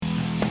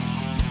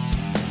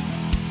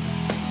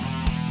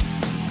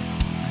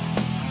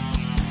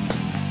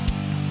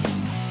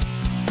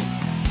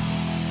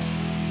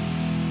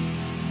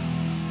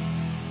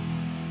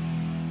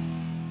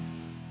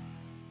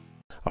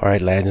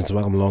Alright, legends,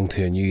 welcome along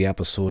to a new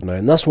episode now.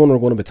 In this one, we're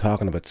going to be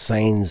talking about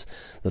signs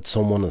that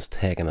someone is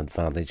taking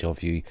advantage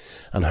of you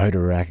and how to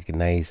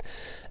recognise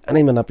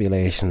any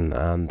manipulation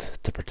and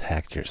to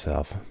protect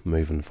yourself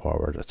moving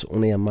forward. It's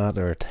only a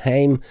matter of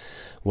time,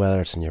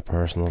 whether it's in your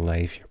personal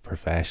life, your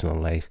professional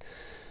life,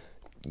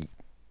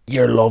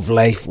 your love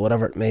life,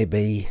 whatever it may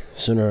be.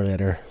 Sooner or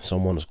later,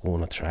 someone is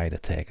going to try to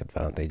take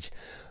advantage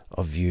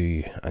of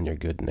you and your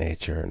good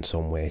nature in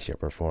some way,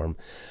 shape, or form.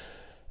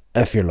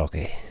 If you're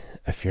lucky.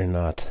 If you're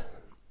not,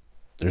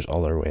 there's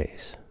other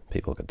ways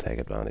people can take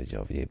advantage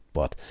of you,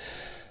 but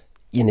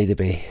you need to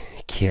be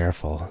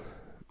careful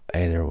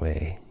either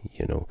way,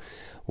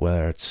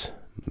 whether it's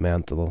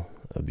mental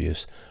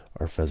abuse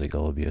or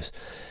physical abuse.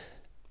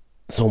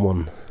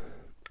 Someone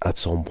at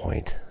some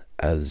point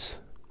it's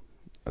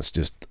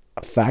just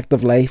a fact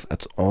of life.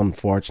 It's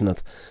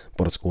unfortunate,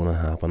 but it's going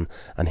to happen.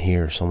 And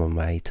here are some of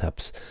my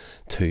tips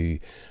to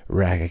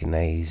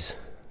recognize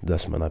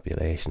this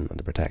manipulation and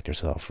to protect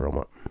yourself from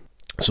it.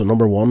 So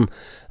number one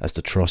is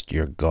to trust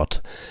your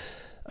gut.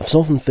 If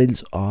something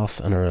feels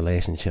off in a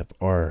relationship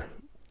or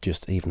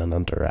just even an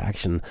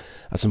interaction,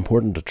 it's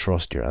important to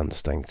trust your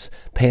instincts.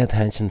 Pay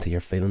attention to your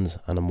feelings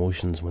and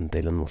emotions when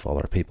dealing with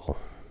other people.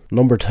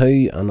 Number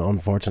two, and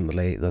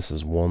unfortunately this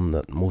is one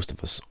that most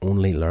of us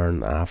only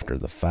learn after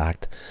the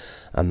fact,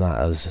 and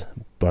that is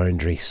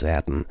boundary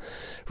setting.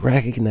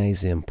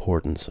 Recognise the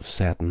importance of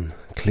setting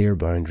clear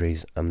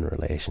boundaries in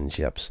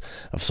relationships.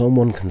 If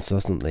someone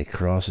consistently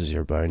crosses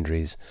your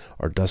boundaries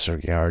or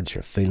disregards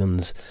your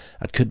feelings,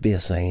 it could be a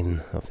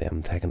sign of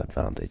them taking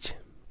advantage.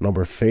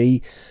 Number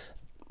three,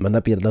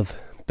 manipulative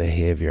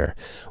behaviour.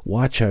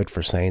 Watch out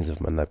for signs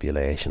of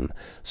manipulation,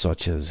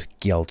 such as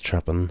guilt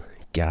tripping,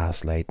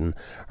 gaslighting,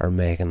 or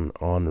making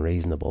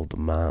unreasonable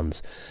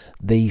demands.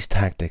 These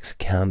tactics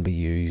can be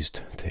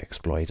used to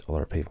exploit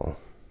other people.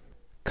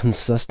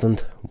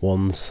 Consistent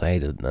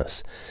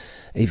one-sidedness.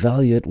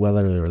 Evaluate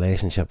whether the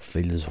relationship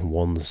feels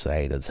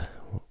one-sided,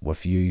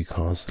 with you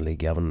constantly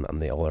giving and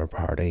the other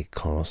party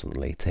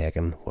constantly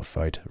taking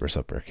without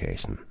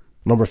reciprocation.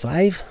 Number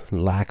five,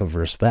 lack of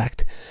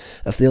respect.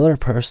 If the other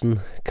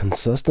person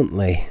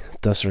consistently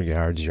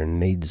disregards your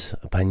needs,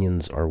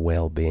 opinions, or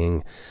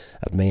well-being,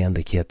 it may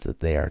indicate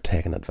that they are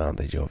taking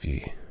advantage of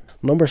you.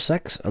 Number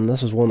six, and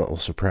this is one that will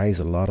surprise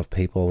a lot of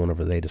people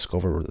whenever they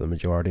discover where the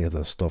majority of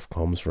this stuff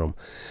comes from: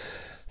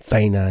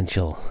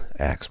 financial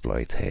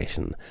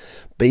exploitation.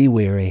 Be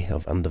wary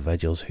of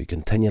individuals who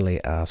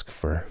continually ask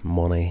for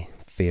money,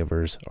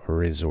 favours, or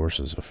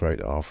resources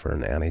without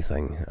offering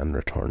anything in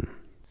return.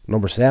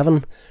 Number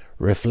seven,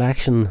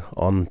 reflection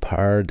on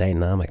power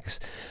dynamics.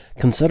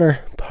 Consider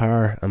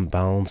power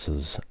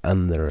imbalances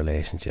in the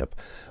relationship,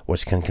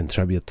 which can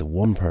contribute to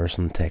one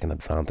person taking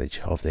advantage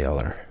of the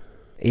other.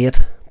 8.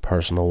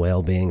 Personal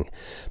well-being.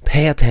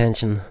 Pay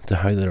attention to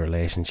how the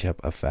relationship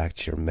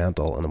affects your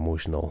mental and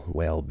emotional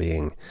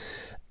well-being.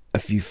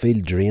 If you feel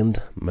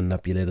drained,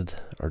 manipulated,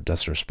 or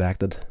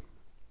disrespected,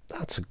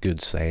 that's a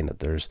good sign that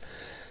there's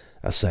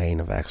a sign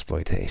of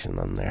exploitation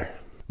in there.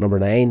 Number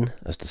 9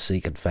 is to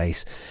seek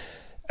advice.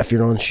 If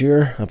you're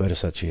unsure about a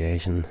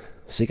situation,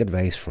 seek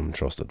advice from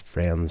trusted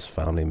friends,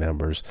 family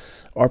members,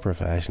 or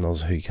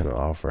professionals who can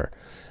offer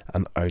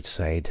an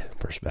outside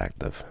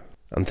perspective.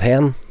 And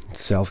 10,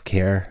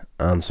 self-care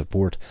and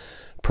support.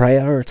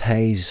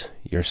 Prioritise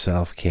your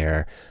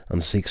self-care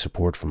and seek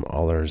support from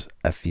others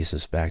if you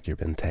suspect you're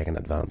being taken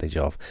advantage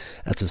of.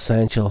 It's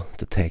essential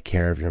to take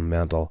care of your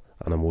mental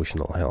and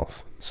emotional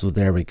health. So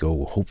there we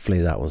go. Hopefully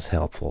that was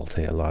helpful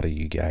to a lot of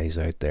you guys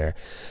out there.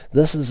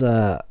 This is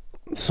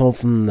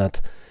something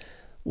that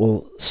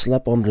will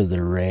slip under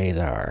the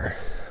radar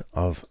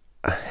of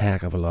a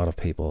heck of a lot of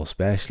people,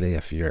 especially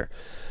if you're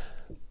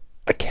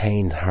a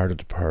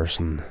kind-hearted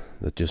person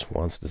that just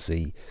wants to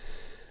see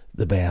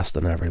the best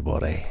in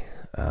everybody.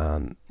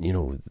 And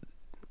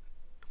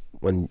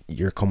when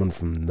you're coming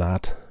from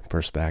that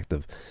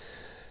perspective,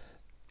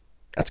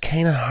 it's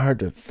kind of hard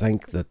to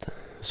think that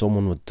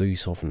someone would do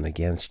something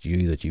against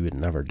you that you would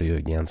never do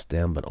against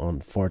them. But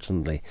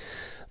unfortunately,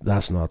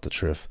 that's not the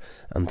truth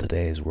in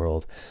today's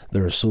world.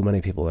 There are so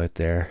many people out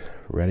there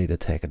ready to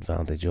take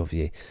advantage of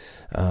you.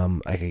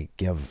 I could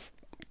give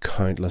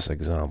countless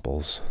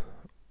examples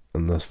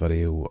in this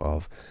video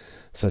of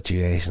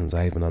situations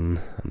I've been in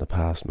the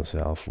past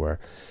myself, where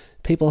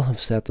people have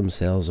set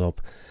themselves up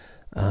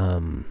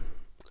in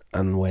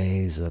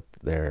ways that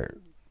they're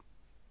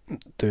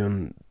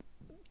doing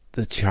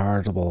the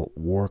charitable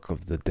work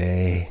of the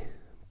day,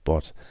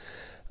 but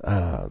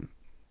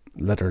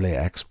literally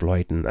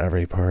exploiting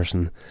every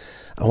person.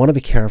 I want to be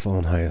careful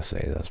on how I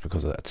say this,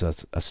 because it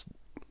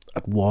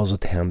was a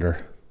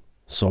tender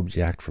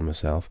subject for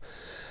myself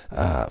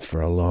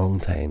for a long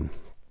time.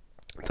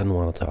 Didn't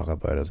want to talk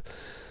about it,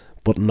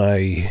 but now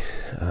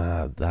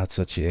that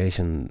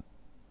situation,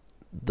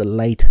 the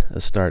light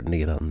is starting to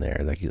get in there.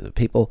 Like, the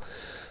people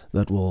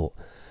that will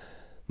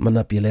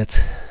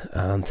manipulate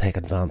and take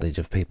advantage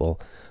of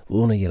people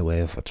will only get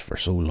away with it for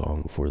so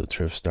long before the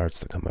truth starts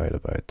to come out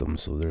about them.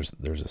 So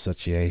there's a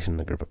situation,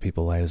 a group of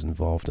people I was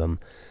involved in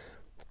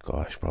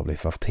probably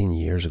 15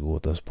 years ago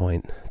at this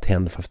point,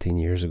 10 to 15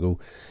 years ago,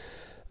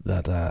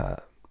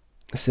 that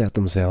set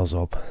themselves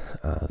up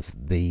as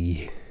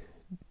the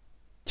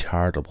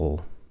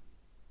charitable,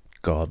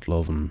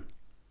 God-loving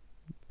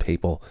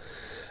people,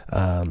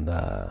 and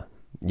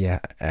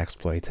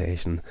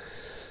exploitation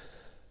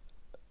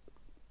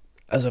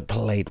as a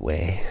polite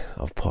way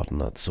of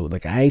putting it. So,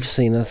 like, I've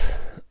seen it,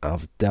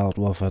 I've dealt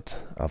with it,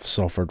 I've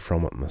suffered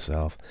from it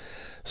myself.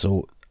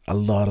 So a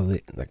lot of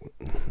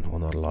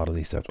not a lot of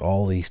these tips,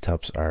 all these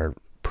tips are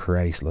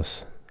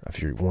priceless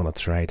if you want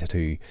to try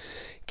to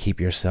keep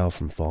yourself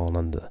from falling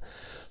into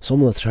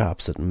some of the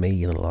traps that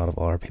me and a lot of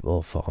other people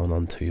have fallen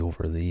into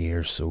over the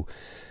years. So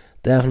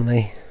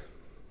definitely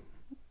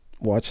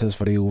watch this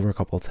video over a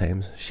couple of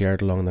times, share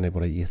it along with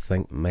anybody you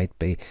think might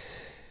be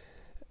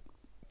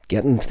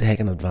getting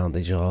taken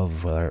advantage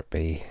of, whether it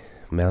be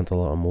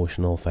mental,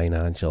 emotional,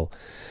 financial.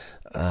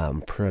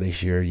 I'm pretty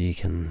sure you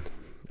can,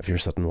 if you're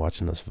sitting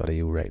watching this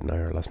video right now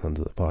or listening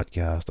to the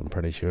podcast, I'm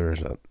pretty sure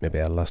there's maybe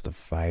a list of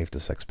 5 to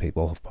 6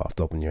 people have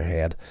popped up in your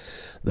head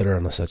that are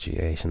in a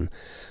situation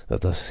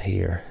that this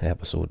here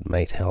episode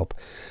might help.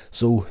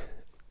 So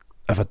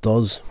if it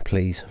does,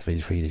 please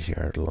feel free to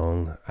share it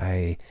along.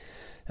 I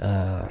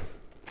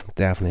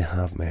definitely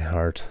have my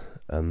heart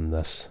in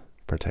this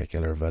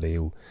particular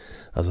video.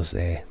 As I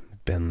say,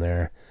 been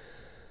there,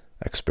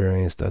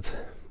 experienced it.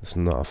 It's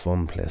not a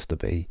fun place to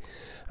be,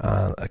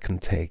 and it can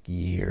take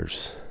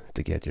years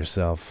to get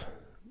yourself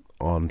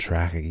on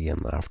track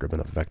again after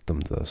being a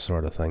victim to this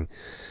sort of thing.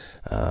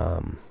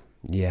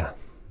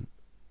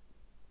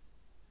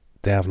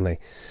 Definitely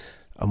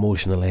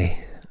emotionally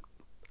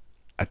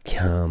it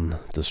can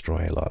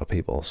destroy a lot of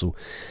people. So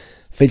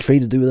feel free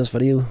to do with this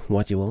video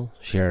what you will,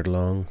 share it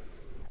along,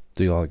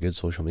 do all the good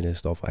social media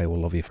stuff. I will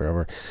love you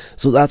forever.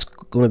 So that's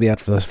going to be it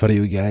for this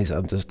video, guys.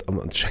 I'm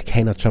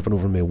kind of tripping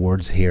over my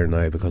words here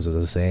now, because as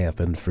I say, I've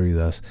been through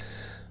this.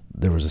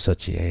 There was a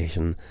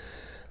situation,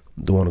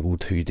 don't want to go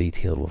too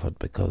detailed with it,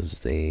 because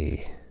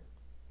the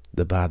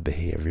bad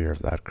behaviour of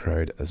that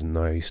crowd is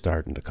now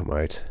starting to come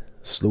out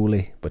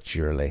slowly but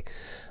surely,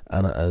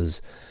 and it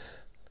is,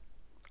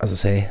 as I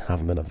say,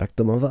 having been a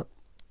victim of it,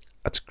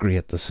 it's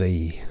great to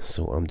see.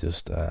 So I'm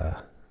just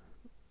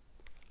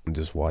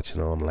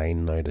watching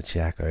online now to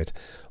check out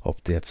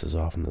updates as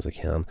often as I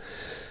can.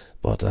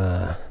 But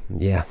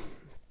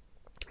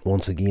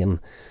once again,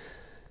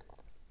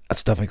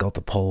 it's difficult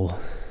to pull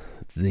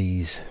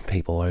these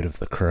people out of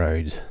the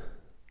crowd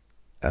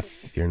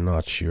if you're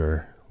not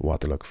sure what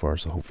to look for.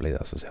 So hopefully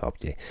this has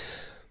helped you.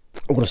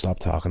 I'm going to stop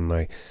talking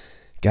now.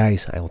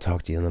 Guys, I will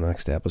talk to you in the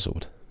next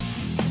episode.